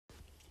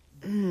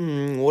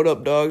What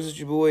up, dogs? It's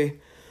your boy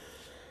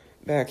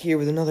back here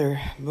with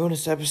another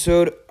bonus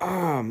episode.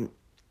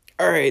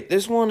 Alright,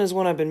 this one is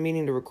one I've been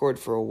meaning to record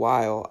for a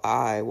while.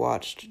 I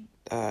watched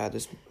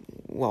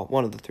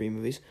one of the three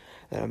movies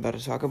that I'm about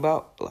to talk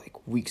about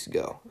like weeks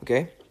ago,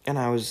 okay? And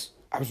I was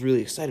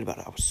really excited about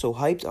it. I was so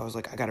hyped. I was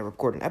like, I gotta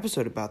record an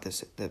episode about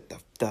this.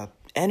 The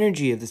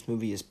energy of this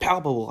movie is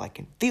palpable. I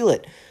can feel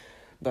it.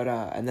 But,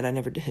 and then I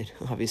never did,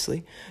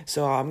 obviously.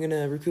 So I'm going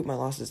to recoup my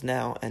losses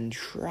now and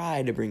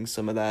try to bring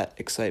some of that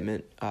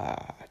excitement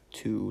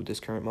to this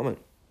current moment.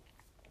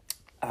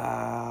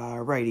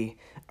 Alright.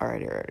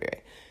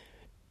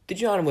 The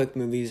John Wick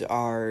movies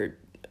are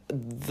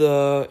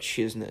the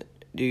shiznit.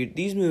 Dude,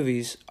 these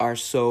movies are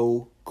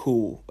so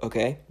cool,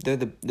 okay? They're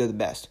the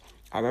best.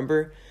 I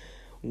remember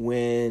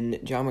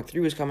when John Wick 3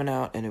 was coming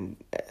out and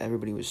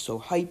everybody was so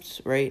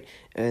hyped, right?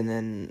 And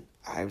then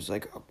I was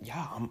like, oh,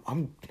 yeah,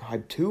 I'm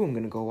hyped too. I'm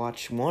going to go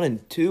watch 1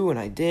 and 2, and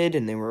I did,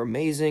 and they were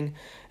amazing.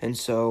 And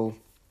so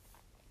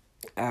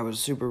I was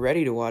super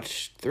ready to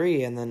watch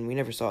 3, and then we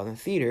never saw it in the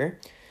theater.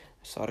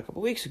 I saw it a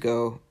couple weeks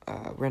ago,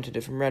 rented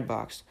it from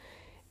Redbox.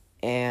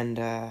 And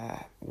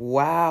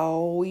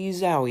wowie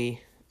zowie,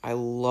 I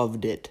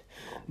loved it.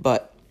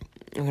 But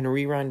I'm going to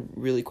rewind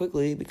really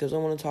quickly because I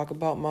want to talk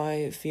about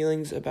my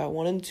feelings about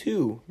 1 and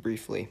 2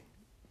 briefly.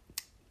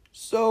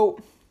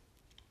 So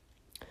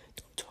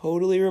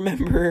totally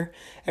remember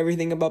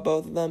everything about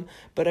both of them,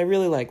 but I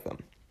really like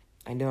them.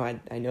 I know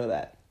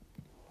that.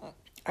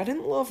 I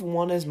didn't love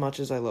 1 as much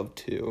as I loved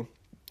 2.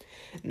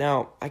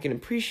 Now, I can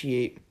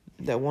appreciate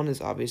that 1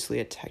 is obviously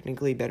a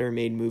technically better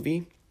made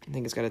movie. I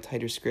think it's got a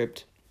tighter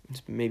script.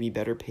 It's maybe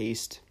better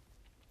paced.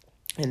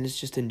 And it's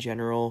just in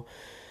general,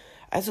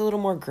 it's a little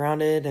more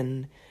grounded,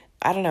 and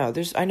I don't know.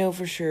 I know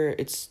for sure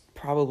it's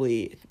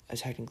probably a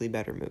technically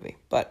better movie,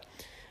 but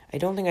I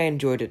don't think I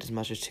enjoyed it as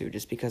much as 2,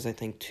 just because I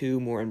think 2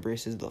 more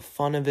embraces the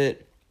fun of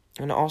it.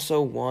 And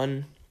also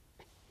 1,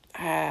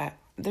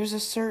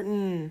 there's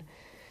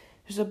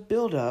a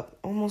build-up,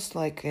 almost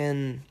like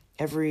in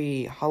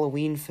every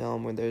Halloween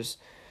film where there's,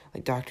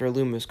 like, Dr.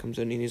 Loomis comes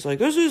in and he's like,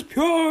 this is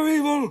pure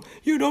evil,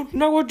 you don't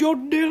know what you're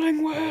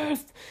dealing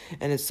with.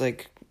 And it's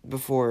like,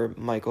 before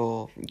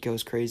Michael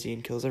goes crazy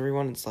and kills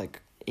everyone, it's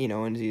like,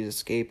 and he's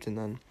escaped, and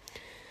then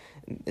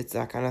it's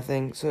that kind of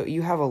thing. So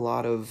you have a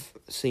lot of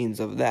scenes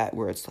of that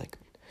where it's like,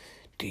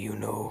 do you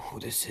know who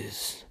this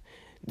is?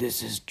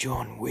 This is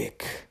John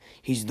Wick.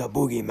 He's the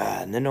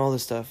boogeyman and all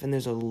this stuff. And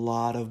there's a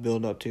lot of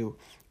build up to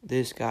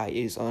this guy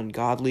is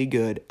ungodly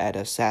good at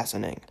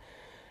assassinating.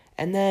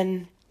 And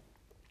then,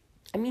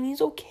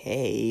 he's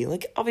okay.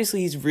 Like,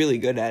 obviously he's really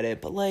good at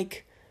it, but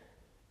like,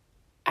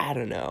 I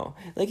don't know.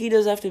 Like, he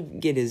does have to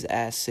get his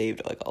ass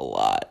saved, like, a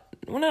lot.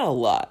 Well, not a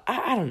lot.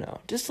 I don't know.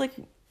 Just, like,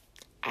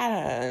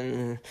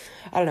 I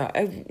don't know.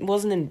 I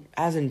wasn't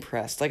as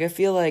impressed. Like, I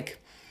feel like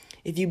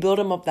if you build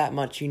him up that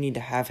much, you need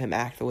to have him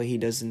act the way he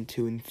does in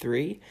 2 and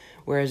 3.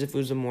 Whereas if it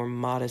was a more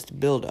modest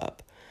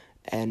build-up,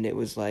 and it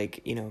was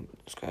like,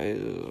 this guy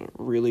is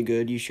really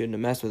good, you shouldn't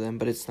have messed with him,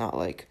 but it's not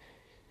like,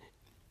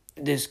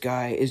 this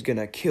guy is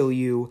gonna kill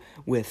you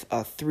with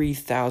a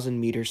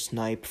 3,000-meter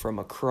snipe from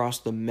across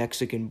the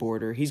Mexican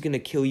border. He's gonna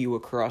kill you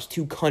across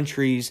 2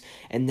 countries,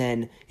 and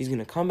then he's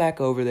gonna come back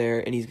over there,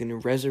 and he's gonna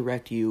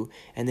resurrect you,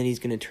 and then he's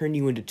gonna turn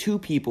you into 2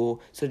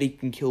 people so that he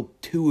can kill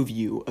 2 of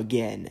you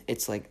again.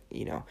 It's like,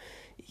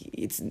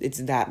 it's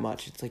that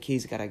much. It's like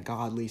he's got a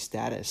godly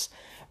status.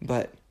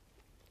 But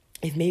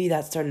if maybe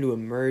that started to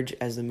emerge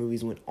as the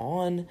movies went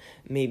on,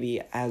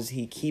 maybe as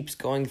he keeps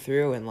going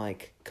through and,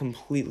 like,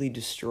 completely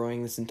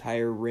destroying this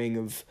entire ring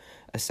of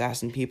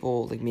assassin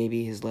people, like,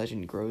 maybe his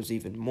legend grows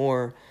even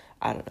more.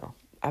 I don't know.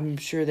 I'm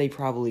sure they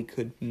probably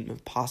could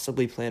have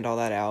possibly planned all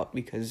that out,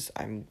 because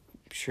I'm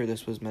sure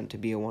this was meant to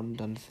be a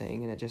one-and-done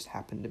thing, and it just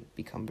happened to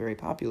become very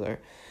popular.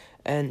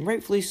 And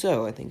rightfully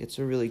so. I think it's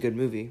a really good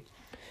movie.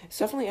 It's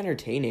definitely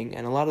entertaining,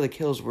 and a lot of the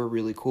kills were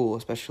really cool,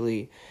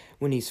 especially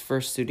when he's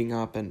first suiting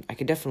up, and I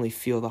could definitely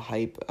feel the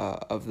hype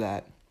of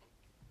that.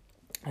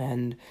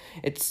 And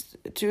it's,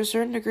 to a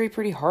certain degree,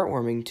 pretty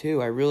heartwarming,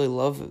 too. I really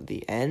love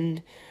the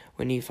end,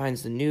 when he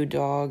finds the new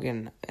dog,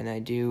 and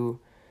I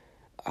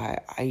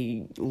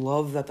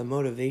love that the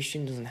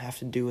motivation doesn't have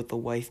to do with the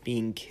wife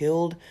being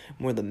killed,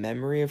 more the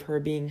memory of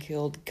her being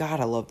killed. God,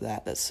 I love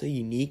that. That's so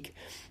unique.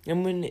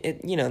 And when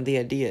the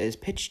idea is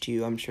pitched to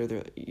you, I'm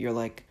sure you're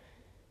like,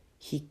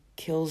 he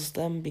kills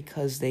them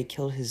because they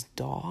killed his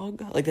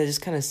dog? Like, that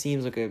just kind of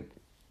seems like a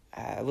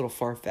little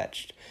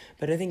far-fetched.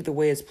 But I think the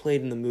way it's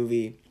played in the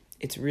movie,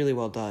 it's really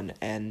well done,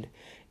 and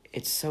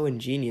it's so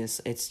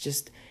ingenious. It's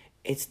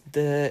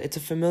a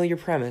familiar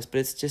premise, but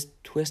it's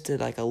just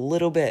twisted like a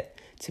little bit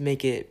to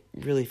make it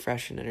really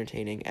fresh and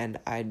entertaining. And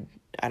I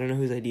don't know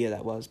whose idea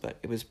that was, but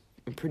it was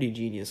a pretty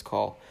genius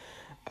call.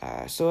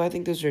 So I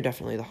think those are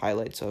definitely the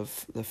highlights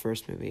of the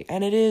first movie.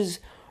 And it is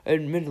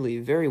admittedly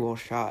very well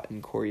shot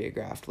and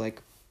choreographed.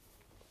 Like,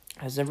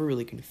 I was never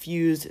really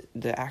confused.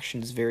 The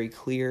action is very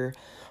clear,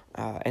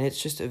 and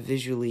it's just a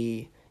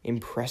visually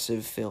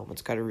impressive film.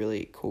 It's got a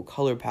really cool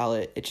color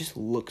palette. It just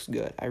looks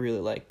good. I really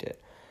liked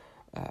it.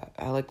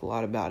 I like a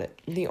lot about it.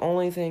 The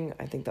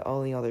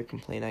only other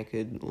complaint I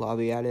could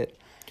lobby at it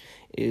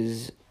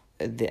is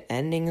the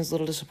ending is a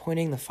little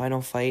disappointing. The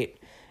final fight,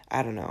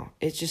 I don't know.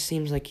 It just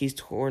seems like he's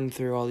torn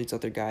through all these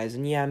other guys.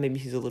 And yeah, maybe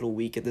he's a little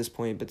weak at this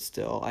point, but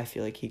still, I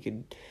feel like he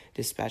could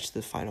dispatch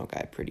the final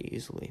guy pretty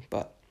easily.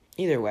 But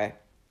either way,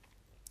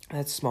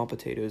 that's small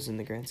potatoes in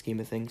the grand scheme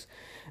of things.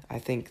 I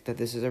think that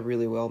this is a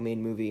really well-made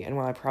movie. And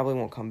while I probably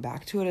won't come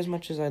back to it as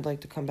much as I'd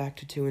like to come back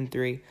to 2 and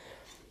 3,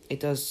 it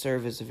does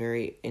serve as a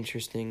very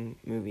interesting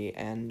movie.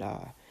 And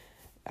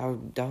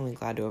I'm definitely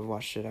glad to have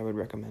watched it. I would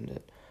recommend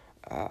it.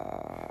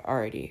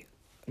 Alrighty.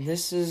 I'm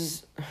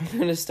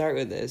going to start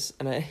with this,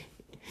 and I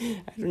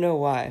don't know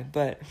why,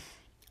 but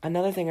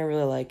another thing I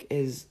really like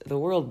is the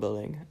world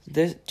building.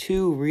 This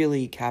 2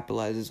 really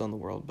capitalizes on the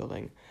world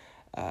building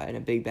in a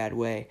big bad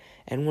way,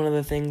 and one of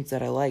the things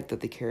that I like that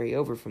they carry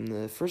over from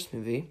the first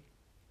movie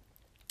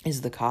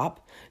is the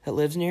cop that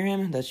lives near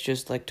him that's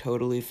just, like,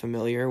 totally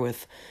familiar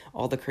with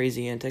all the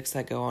crazy antics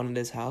that go on at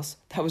his house.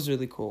 That was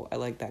really cool. I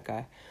like that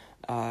guy.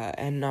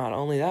 And not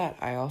only that,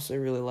 I also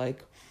really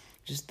like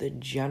just the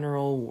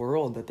general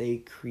world that they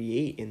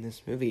create in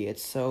this movie.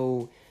 It's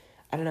so,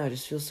 I don't know, it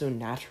just feels so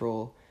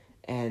natural,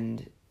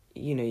 and,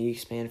 you know, you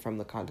expand from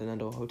the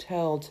Continental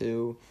Hotel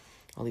to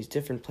all these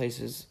different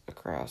places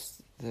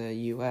across the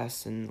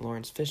U.S., and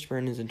Lawrence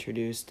Fishburne is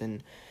introduced,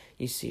 and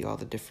you see all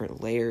the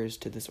different layers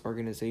to this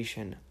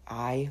organization.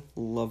 I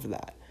love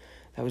that.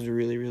 That was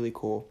really, really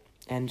cool.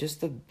 And just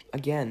the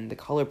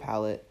color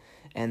palette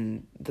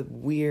and the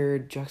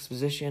weird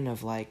juxtaposition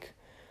of, like,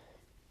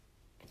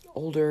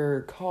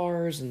 older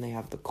cars, and they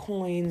have the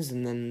coins,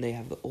 and then they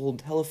have the old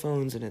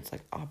telephones, and it's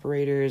like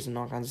operators and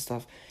all kinds of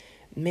stuff.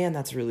 Man,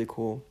 that's really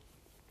cool.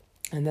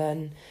 And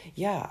then,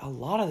 yeah, a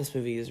lot of this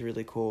movie is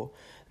really cool.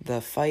 The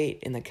fight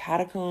in the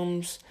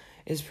catacombs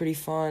is pretty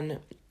fun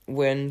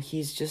when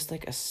he's just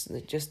like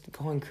just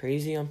going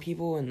crazy on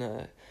people in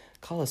the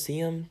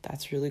Colosseum.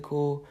 That's really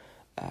cool.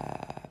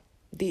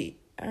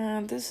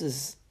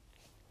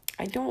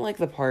 I don't like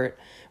the part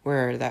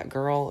where that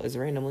girl is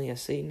randomly a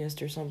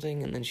Satanist or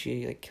something, and then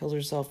she, like, kills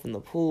herself in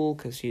the pool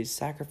because she's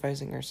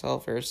sacrificing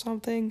herself or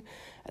something.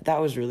 That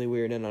was really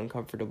weird and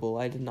uncomfortable.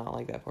 I did not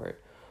like that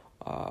part.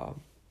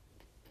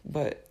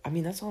 But, I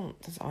mean, that's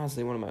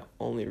honestly one of my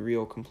only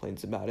real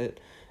complaints about it.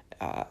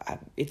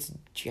 It's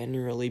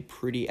generally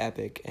pretty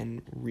epic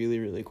and really,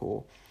 really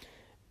cool.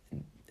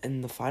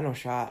 And the final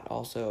shot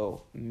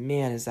also,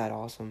 man, is that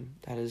awesome.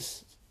 That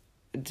is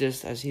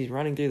just as he's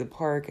running through the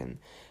park and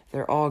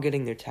they're all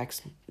getting their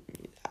text.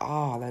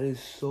 That is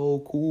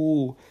so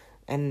cool.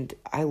 And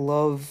I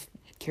love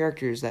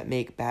characters that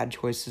make bad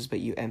choices, but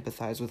you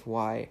empathize with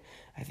why.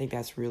 I think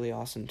that's really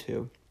awesome,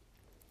 too.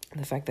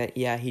 The fact that,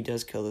 yeah, he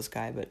does kill this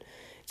guy, but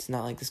it's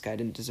not like this guy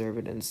didn't deserve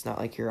it, and it's not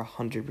like you're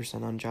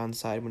 100% on John's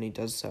side when he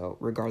does so,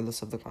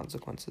 regardless of the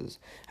consequences.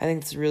 I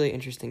think it's a really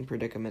interesting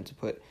predicament to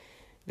put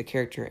the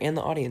character and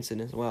the audience in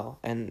as well,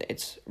 and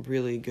it's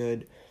really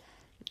good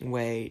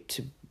way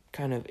to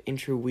kind of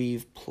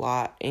interweave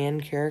plot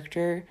and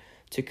character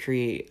to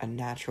create a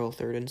natural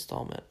third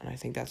installment, and I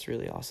think that's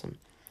really awesome.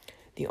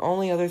 The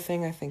only other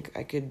thing I think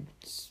I could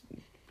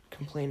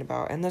complain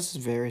about, and this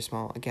is very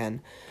small,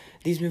 again,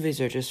 these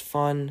movies are just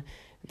fun.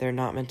 They're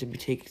not meant to be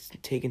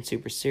taken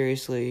super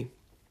seriously,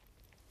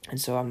 and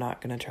so I'm not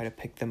going to try to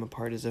pick them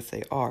apart as if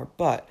they are,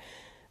 but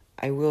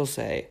I will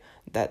say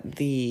that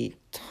the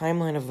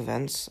timeline of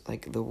events,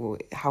 like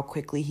how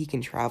quickly he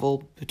can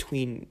travel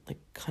between, like,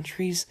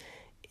 countries,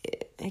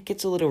 it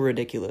gets a little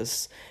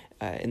ridiculous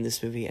in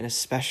this movie, and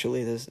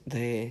especially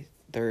the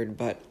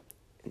third,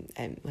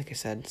 and like I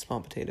said,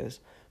 small potatoes.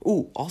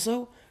 Ooh,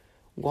 also,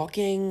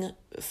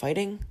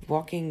 fighting,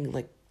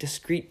 like,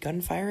 discreet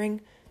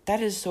gunfiring, that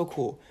is so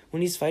cool.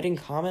 When he's fighting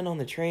Common on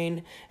the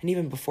train, and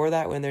even before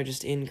that, when they're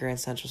just in Grand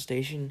Central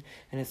Station,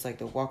 and it's like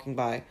they're walking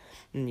by,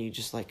 and you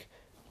just, like,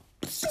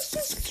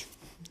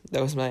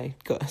 that was my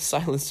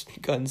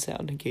silenced gun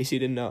sound, in case you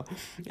didn't know.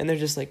 And they're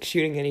just, like,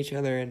 shooting at each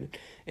other, and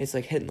it's,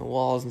 like, hitting the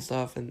walls and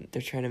stuff, and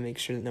they're trying to make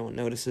sure that no one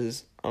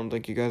notices. I don't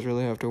think you guys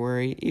really have to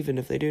worry. Even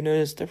if they do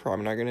notice, they're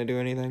probably not going to do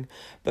anything.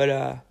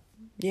 But,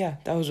 yeah,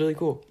 that was really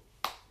cool.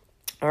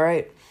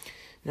 Alright,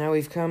 now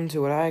we've come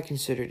to what I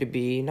consider to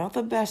be not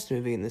the best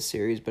movie in this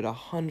series, but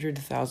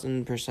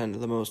 100,000%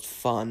 the most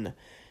fun.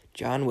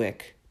 John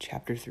Wick,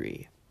 Chapter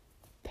 3,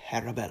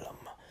 Parabellum.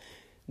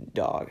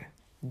 Dog.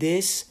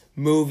 This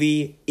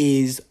movie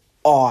is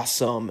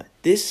awesome.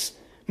 This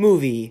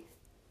movie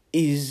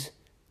is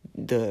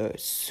the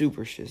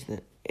super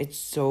shiznit. It's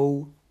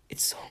so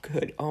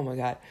good. Oh my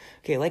god.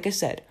 Okay, like I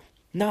said,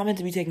 not meant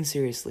to be taken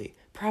seriously.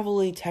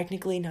 Probably,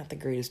 technically, not the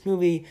greatest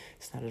movie.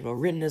 It's not as well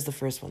written as the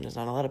first one. There's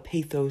not a lot of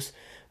pathos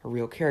or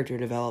real character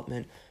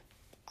development.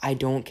 I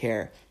don't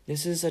care.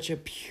 This is such a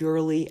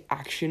purely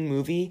action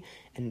movie,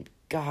 and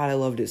God, I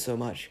loved it so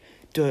much.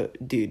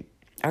 Dude,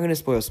 I'm gonna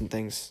spoil some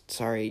things.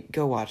 Sorry,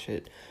 go watch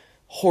it.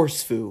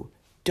 Horse foo,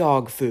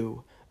 dog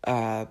foo.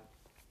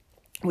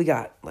 We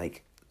got,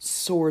 like,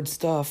 sword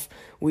stuff.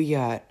 We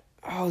got,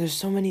 there's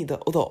so many, the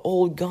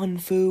old gun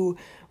foo.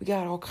 We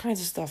got all kinds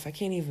of stuff. I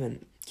can't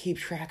even keep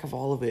track of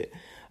all of it.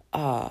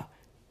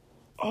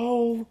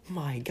 Oh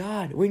my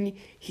god.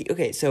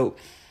 So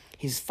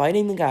he's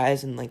fighting the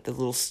guys in like the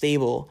little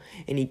stable,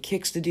 and he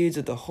kicks the dudes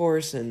with the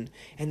horse, and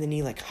then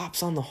he like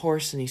hops on the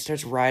horse and he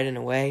starts riding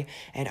away,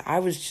 and I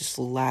was just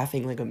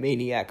laughing like a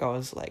maniac. I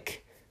was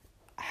like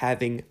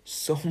having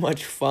so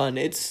much fun.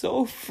 It's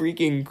so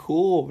freaking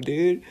cool,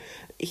 dude.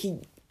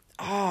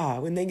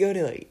 When they go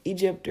to like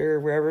Egypt or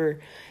wherever,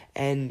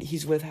 and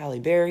he's with Halle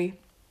Berry,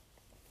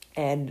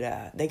 and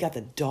they got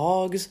the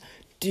dogs.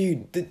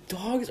 Dude, the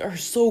dogs are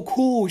so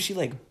cool. She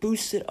like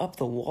boosts it up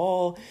the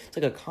wall. It's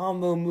like a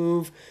combo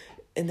move,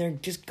 and they're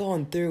just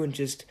going through and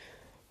just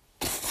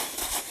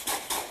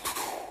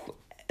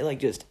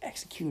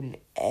executing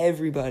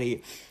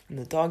everybody. And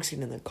the dogs get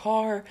in the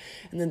car,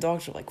 and the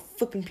dogs are like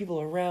flipping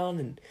people around,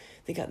 and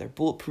they got their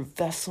bulletproof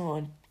vests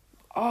on.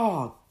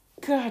 Oh,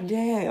 god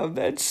damn,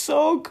 that's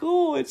so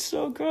cool. It's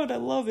so good. I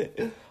love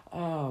it.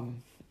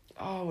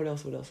 What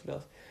else?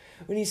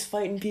 When he's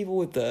fighting people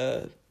with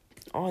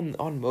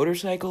on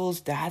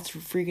motorcycles, that's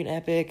freaking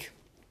epic.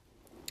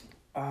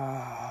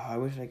 I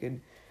wish I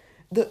could.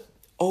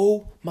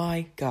 Oh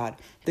my god,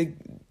 the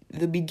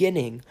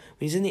beginning when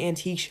he's in the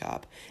antique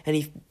shop and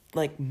he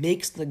like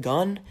makes the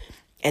gun,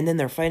 and then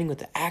they're fighting with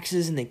the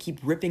axes and they keep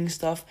ripping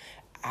stuff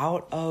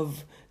out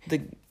of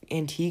the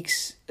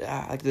antiques,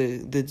 like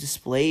the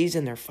displays,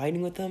 and they're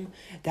fighting with them.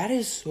 That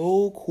is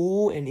so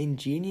cool and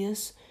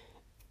ingenious.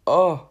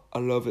 Oh, I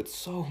love it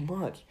so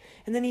much.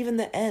 And then even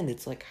the end,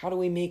 it's like, how do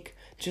we make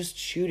just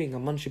shooting a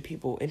bunch of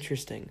people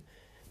interesting?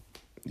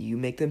 You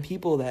make them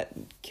people that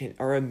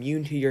are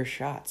immune to your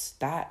shots.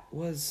 That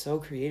was so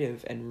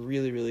creative and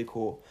really, really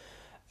cool.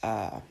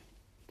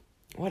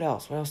 What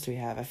else? What else do we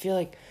have? I feel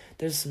like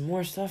there's some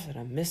more stuff that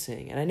I'm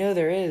missing. And I know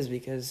there is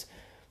because...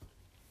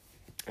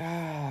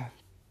 the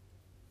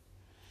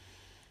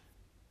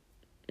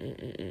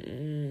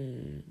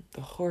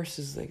horse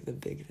is like the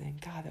big thing.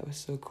 God, that was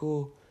so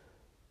cool.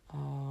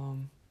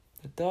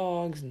 The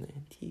dogs and the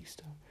antique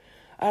stuff.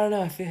 I don't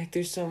know, I feel like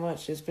there's so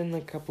much. It's been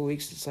like a couple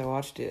weeks since I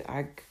watched it.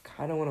 I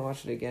kind of want to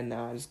watch it again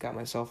now. I just got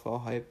myself all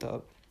hyped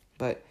up.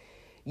 But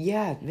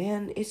yeah,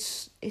 man,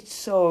 it's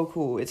so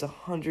cool. It's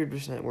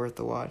 100% worth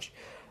the watch.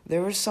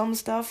 There was some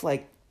stuff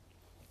like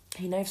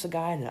he knifes a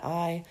guy in the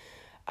eye.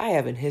 I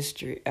have a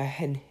history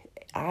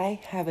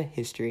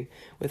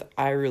with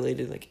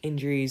eye-related like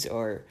injuries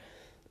or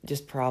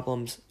just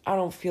problems. I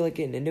don't feel like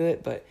getting into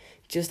it, but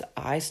just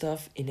eye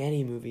stuff in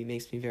any movie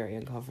makes me very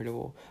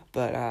uncomfortable.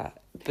 But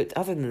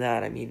other than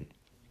that, I mean,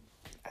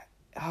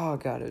 oh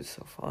god, it was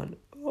so fun.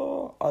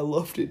 Oh, I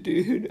loved it,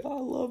 dude. I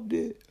loved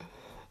it.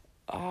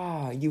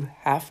 You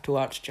have to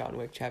watch John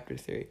Wick Chapter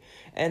 3.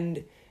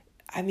 And,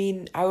 I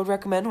mean, I would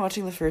recommend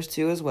watching the first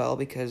two as well,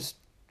 because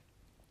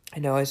I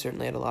know I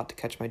certainly had a lot to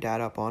catch my dad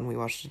up on. We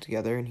watched it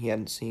together, and he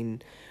hadn't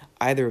seen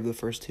either of the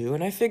first two,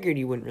 and I figured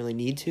he wouldn't really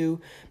need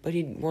to, but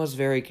he was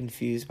very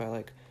confused by,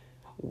 like,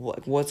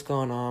 what's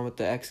going on with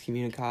the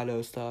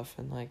excommunicado stuff,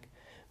 and, like,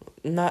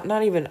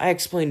 not even, I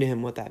explained to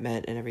him what that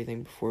meant and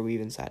everything before we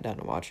even sat down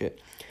to watch it,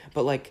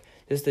 but, like,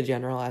 just the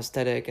general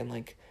aesthetic and,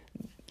 like,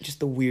 just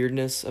the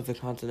weirdness of the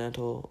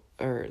Continental,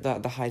 or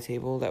the high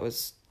table, that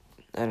was,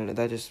 I don't know,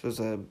 that just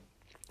was a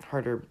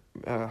harder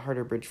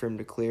bridge for him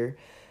to clear.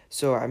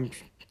 So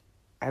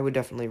I would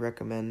definitely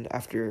recommend,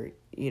 after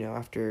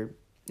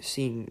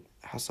seeing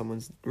how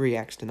someone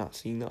reacts to not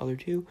seeing the other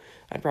two,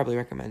 I'd probably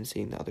recommend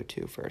seeing the other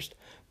two first.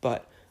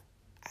 But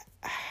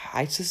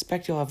I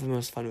suspect you'll have the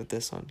most fun with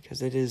this one,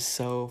 because it is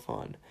so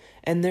fun.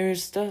 And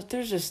there's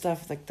just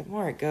stuff, like, the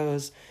more it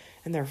goes,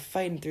 and they're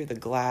fighting through the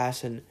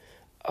glass, and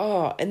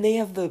they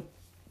have the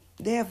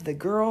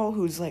girl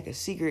who's like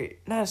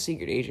not a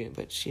secret agent,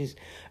 but she's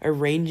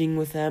arranging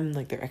with them,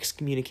 like, their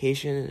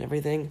excommunication and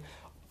everything.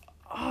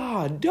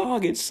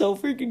 Dog, it's so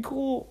freaking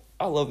cool.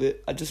 I love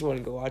it. I just want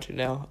to go watch it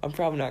now. I'm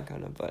probably not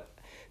gonna, but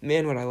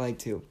man, would I like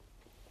to.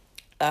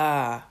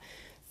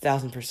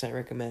 1000%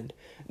 recommend.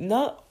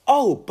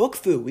 Book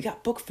Fu. We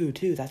got Book Fu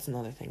too. That's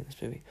another thing in this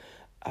movie.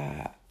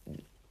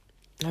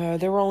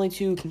 There were only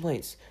 2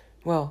 complaints.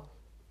 Well,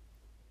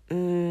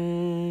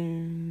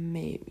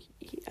 maybe.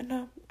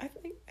 No, I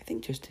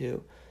think just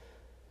 2.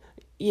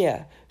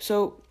 Yeah,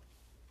 so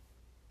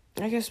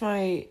I guess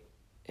I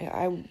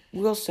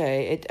will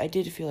say I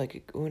did feel like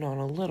it went on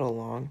a little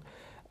long,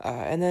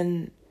 and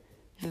then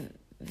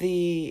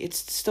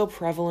it's still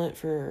prevalent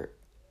for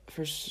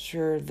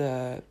sure,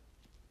 the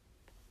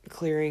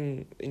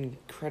clearing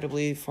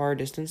incredibly far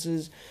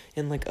distances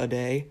in like a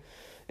day.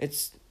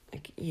 It's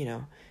like,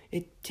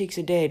 it takes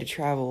a day to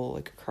travel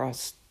like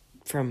across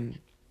from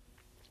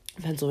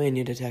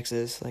Pennsylvania to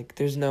Texas. Like,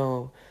 there's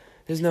no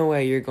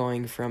way you're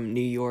going from New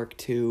York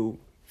to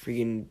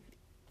freaking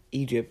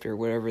Egypt or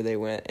wherever they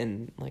went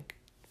in like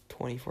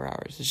 24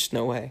 hours. There's just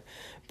no way.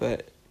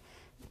 But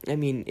I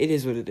mean, it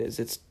is what it is.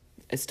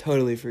 It's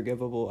totally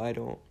forgivable. I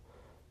don't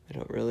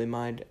really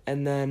mind.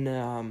 And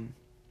then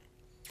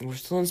we're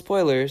still in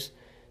spoilers.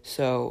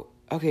 So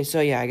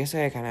yeah, I guess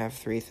I kind of have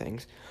 3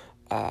 things.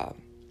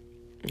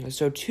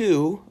 So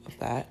 2 of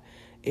that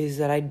is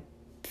that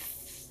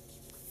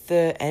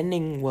the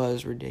ending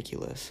was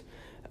ridiculous.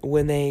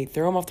 when they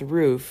throw him off the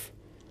roof,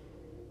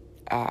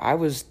 I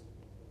was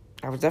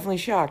definitely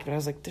shocked, but I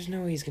was like, there's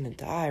no way he's gonna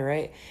die,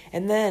 right?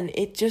 And then,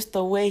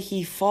 the way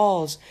he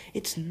falls,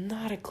 it's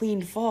not a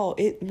clean fall.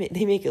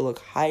 They make it look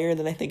higher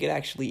than I think it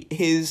actually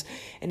is,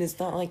 and it's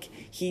not like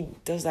he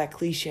does that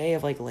cliche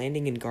of, like,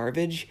 landing in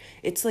garbage.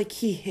 It's like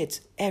he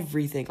hits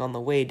everything on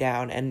the way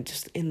down, and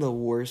just in the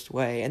worst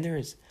way, and there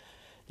is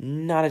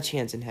not a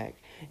chance in heck,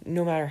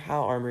 no matter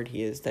how armored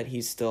he is, that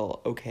he's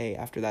still okay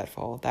after that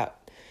fall.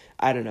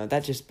 I don't know,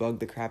 that just bugged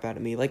the crap out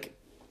of me. Like,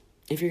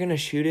 if you're gonna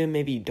shoot him,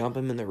 maybe dump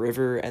him in the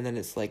river, and then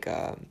it's like,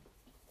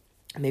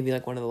 maybe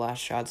like one of the last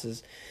shots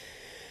is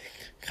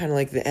kind of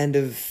like the end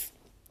of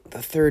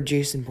the third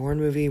Jason Bourne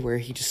movie where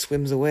he just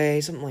swims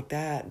away, something like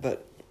that.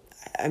 But,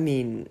 I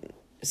mean,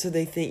 so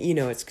they think,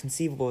 it's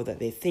conceivable that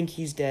they think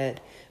he's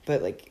dead,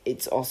 but, like,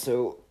 it's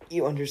also,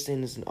 you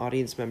understand as an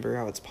audience member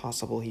how it's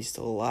possible he's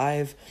still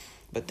alive.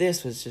 But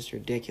this was just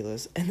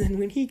ridiculous. And then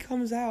when he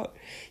comes out,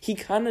 he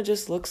kind of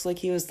just looks like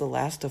he was the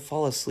last to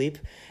fall asleep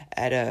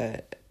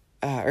at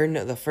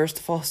the first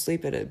to fall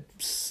asleep at a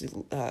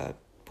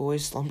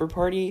boys' slumber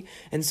party.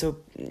 And so,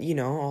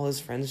 all his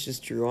friends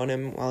just drew on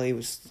him while he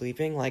was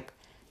sleeping. Like,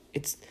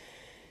 it's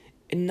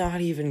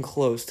not even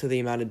close to the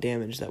amount of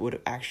damage that would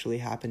have actually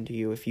happened to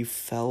you if you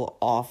fell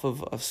off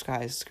of a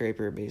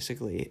skyscraper,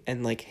 basically,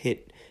 and, like,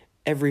 hit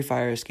every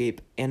fire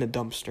escape and a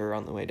dumpster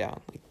on the way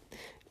down. Like,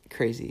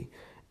 crazy.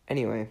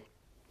 Anyway,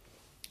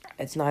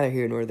 it's neither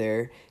here nor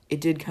there.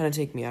 It did kind of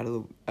take me out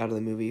of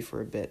the movie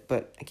for a bit,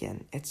 but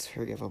again, it's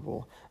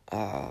forgivable.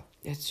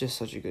 It's just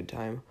such a good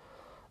time.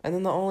 And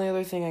then the only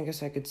other thing I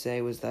guess I could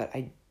say was that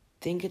I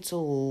think it's a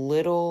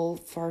little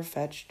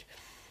far-fetched.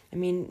 I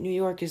mean, New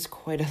York is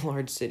quite a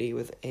large city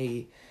with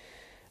a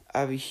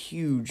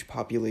huge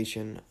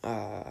population.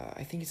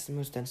 I think it's the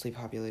most densely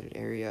populated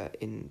area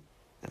in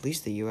at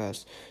least the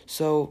U.S.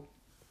 So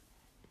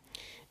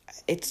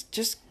it's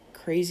just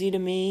crazy to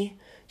me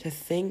to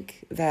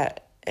think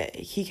that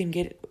he can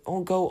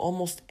go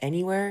almost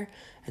anywhere,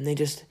 and they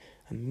just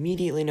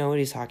immediately know what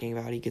he's talking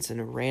about. He gets in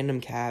a random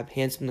cab,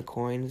 hands him the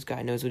coin. This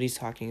guy knows what he's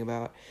talking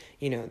about.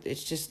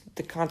 It's just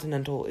the the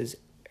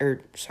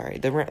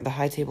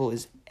high table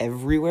is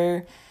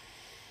everywhere.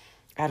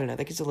 I don't know,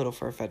 that gets a little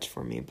far-fetched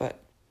for me,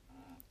 but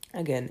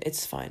again,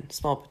 it's fine.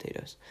 Small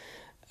potatoes.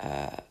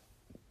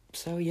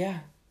 So yeah,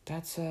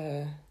 that's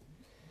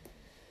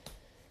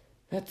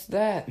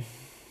that.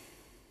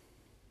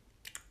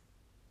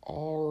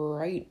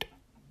 Alright.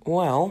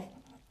 Well,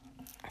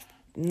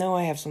 no,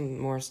 I have some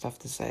more stuff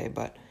to say,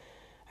 but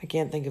I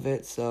can't think of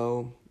it,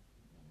 so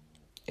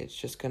it's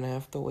just gonna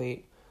have to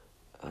wait.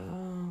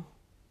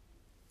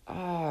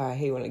 I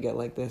hate when I get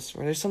like this,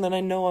 where there's something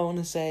I know I want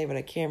to say, but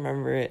I can't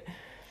remember it,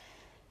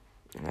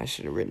 and I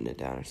should have written it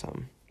down or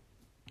something.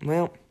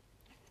 Well,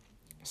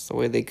 it's the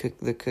way the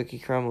cookie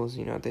crumbles,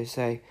 you know what they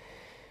say.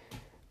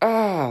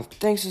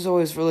 Thanks as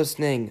always for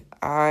listening.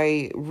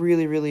 I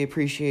really, really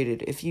appreciate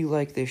it. If you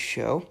like this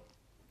show,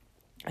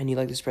 and you'd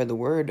like to spread the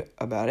word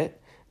about it,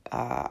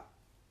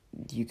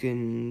 you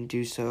can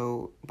do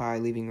so by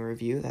leaving a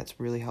review. That's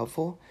really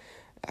helpful.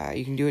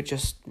 You can do it,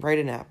 just write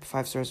an app.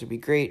 5 stars would be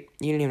great.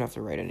 You don't even have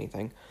to write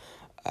anything.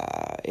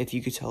 If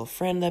you could tell a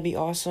friend, that'd be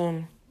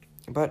awesome.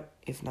 But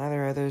if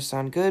neither of those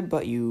sound good,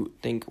 but you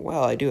think,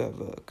 well, I do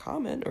have a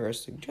comment or a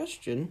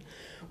suggestion,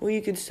 well,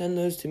 you can send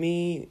those to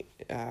me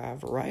a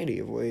variety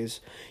of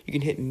ways. You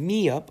can hit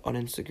me up on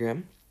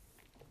Instagram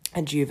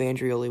at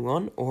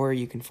Giovandrioli1, or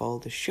you can follow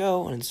the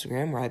show on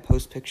Instagram, where I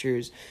post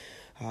pictures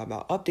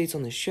about updates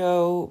on the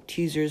show,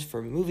 teasers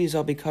for movies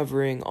I'll be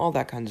covering, all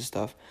that kinds of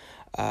stuff.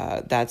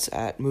 That's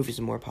at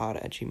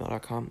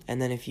moviesandmorepod@gmail.com.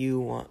 And then if you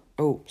want,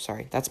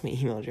 that's my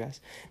email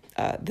address.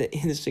 The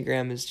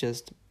Instagram is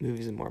just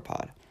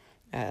moviesandmorepod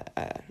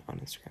on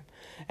Instagram.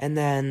 And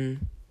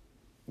then,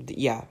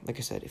 like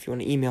I said, if you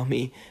want to email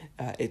me,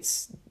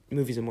 it's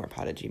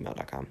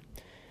moviesandmorepod@gmail.com.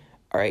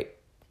 All right.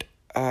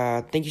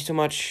 Thank you so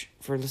much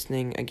for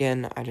listening.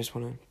 Again, I just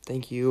want to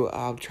thank you.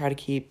 I'll try to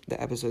keep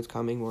the episodes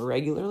coming more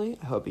regularly.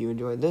 I hope you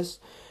enjoyed this.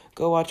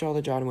 Go watch all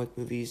the John Wick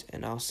movies,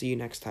 and I'll see you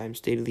next time.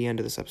 Stay to the end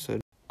of this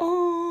episode.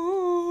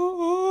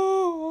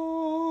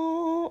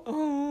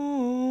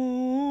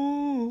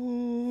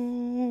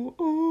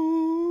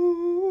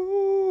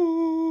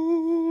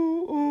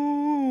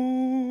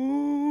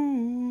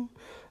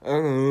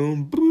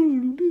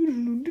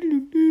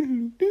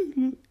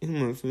 In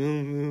my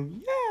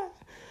film, yeah.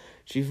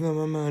 She filled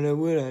my mind up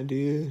with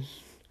ideas.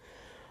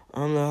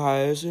 I'm the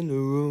highest in the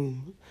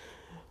room.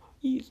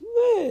 He's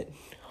lit.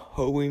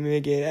 Hope we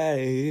make it out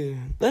of here.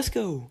 Let's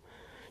go.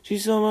 She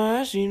saw my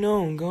eyes, she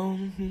know I'm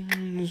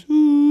gone.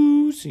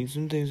 Ooh, seen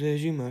some things that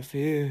you might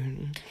fear.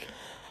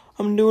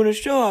 I'm doing a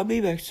show, I'll be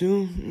back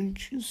soon.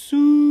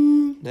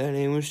 That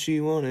ain't what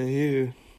she wanna hear.